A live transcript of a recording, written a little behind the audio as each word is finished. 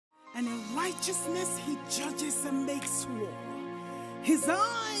and in righteousness he judges and makes war. His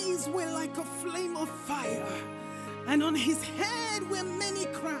eyes were like a flame of fire, and on his head were many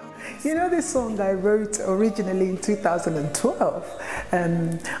crowns. You know, this song I wrote originally in 2012.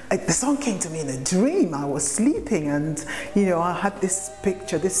 The song came to me in a dream. I was sleeping and, you know, I had this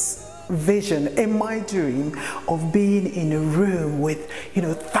picture, this vision in my dream of being in a room with, you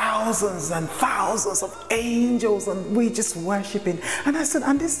know, thousands and thousands of angels, and we just worshiping. And I said,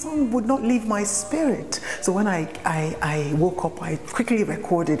 and this song would not leave my spirit. So when I woke up, I quickly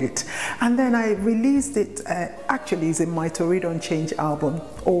recorded it, and then I released it. Actually, it's in my Torito and Change album,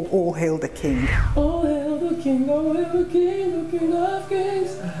 All Hail the King. All hail the King, all hail the King, the King of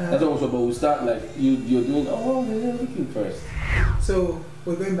Kings. That's also, but we start like you're doing All Hail the King first. So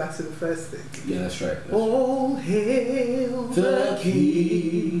we're going back to the first thing. Yeah, that's right. All hail the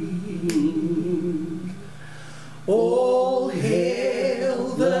King. All hail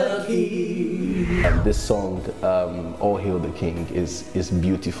the King. This song, All Hail the King, is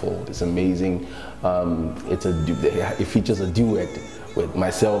beautiful. It's amazing. It features a duet with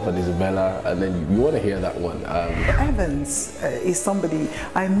myself and Isabella, and then you want to hear that one. Evans is somebody,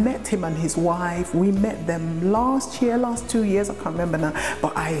 I met him and his wife. We met them last 2 years, I can't remember now,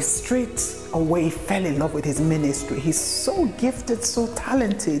 but I straight away fell in love with his ministry. He's so gifted, so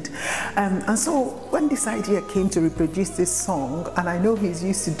talented. And so when this idea came to reproduce this song, and I know he's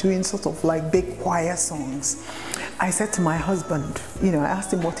used to doing sort of like big choir songs, I said to my husband, you know, I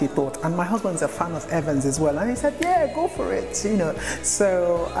asked him what he thought, and my husband's a fan of Evans as well, and he said, yeah, go for it, you know.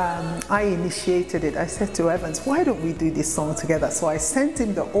 So I initiated it. I said to Evans, why don't we do this song together? So I sent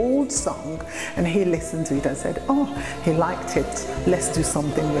him the old song, and he listened to it and said, oh, he liked it, let's do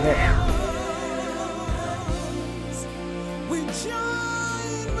something with it.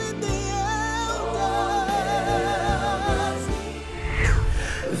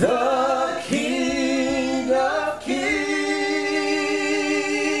 The King of Kings,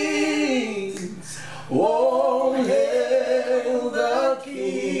 all hail the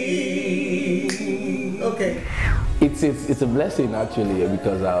King. Okay. It's a blessing actually,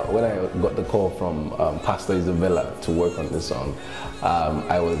 because when I got the call from Pastor Isabella to work on this song,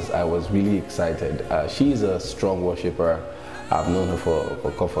 I was really excited. She's a strong worshiper. I've known her for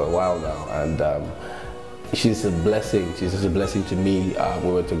a while now, and she's a blessing. She's just a blessing to me.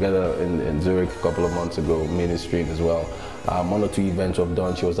 We were together in Zurich a couple of months ago, ministering as well. 1 or 2 events we've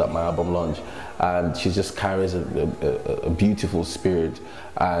done. She was at my album launch, and she just carries a beautiful spirit,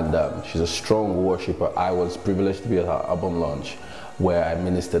 and she's a strong worshiper. I was privileged to be at her album launch, where I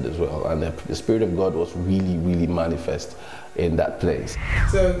ministered as well, and the Spirit of God was really, really manifest in that place.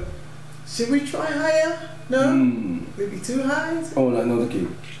 So, should we try higher? No? Maybe too high? Oh, no, the key.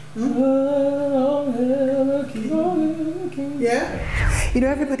 Yeah? You know,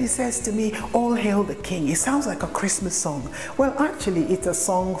 everybody says to me, all hail the King. It sounds like a Christmas song. Well, actually, it's a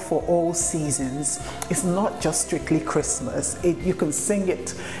song for all seasons. It's not just strictly Christmas. You can sing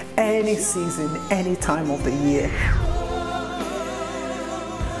it any season, any time of the year.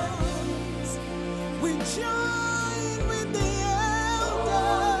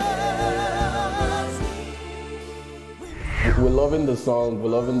 We're loving the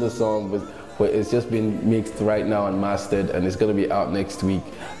song, but it's just been mixed right now and mastered, and it's going to be out next week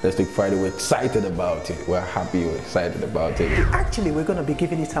Friday. We're excited about it. We're happy, we're excited about it. Actually, we're going to be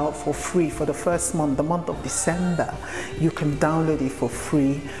giving it out for free for the first month, the month of December. You can download it for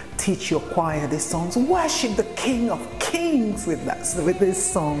free, teach your choir these songs, worship the King of Kings with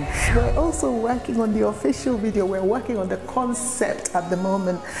this song. We're also working on the official video. We're working on the concept at the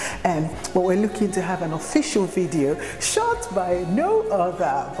moment, but we're looking to have an official video shot by no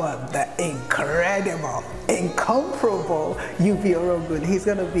other but the incredible, incomparable Orogun. He's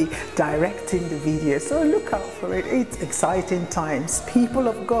going to be directing the video, so look out for it. It's exciting times. People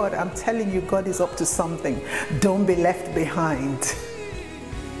of God, I'm telling you, God is up to something. Don't be left behind.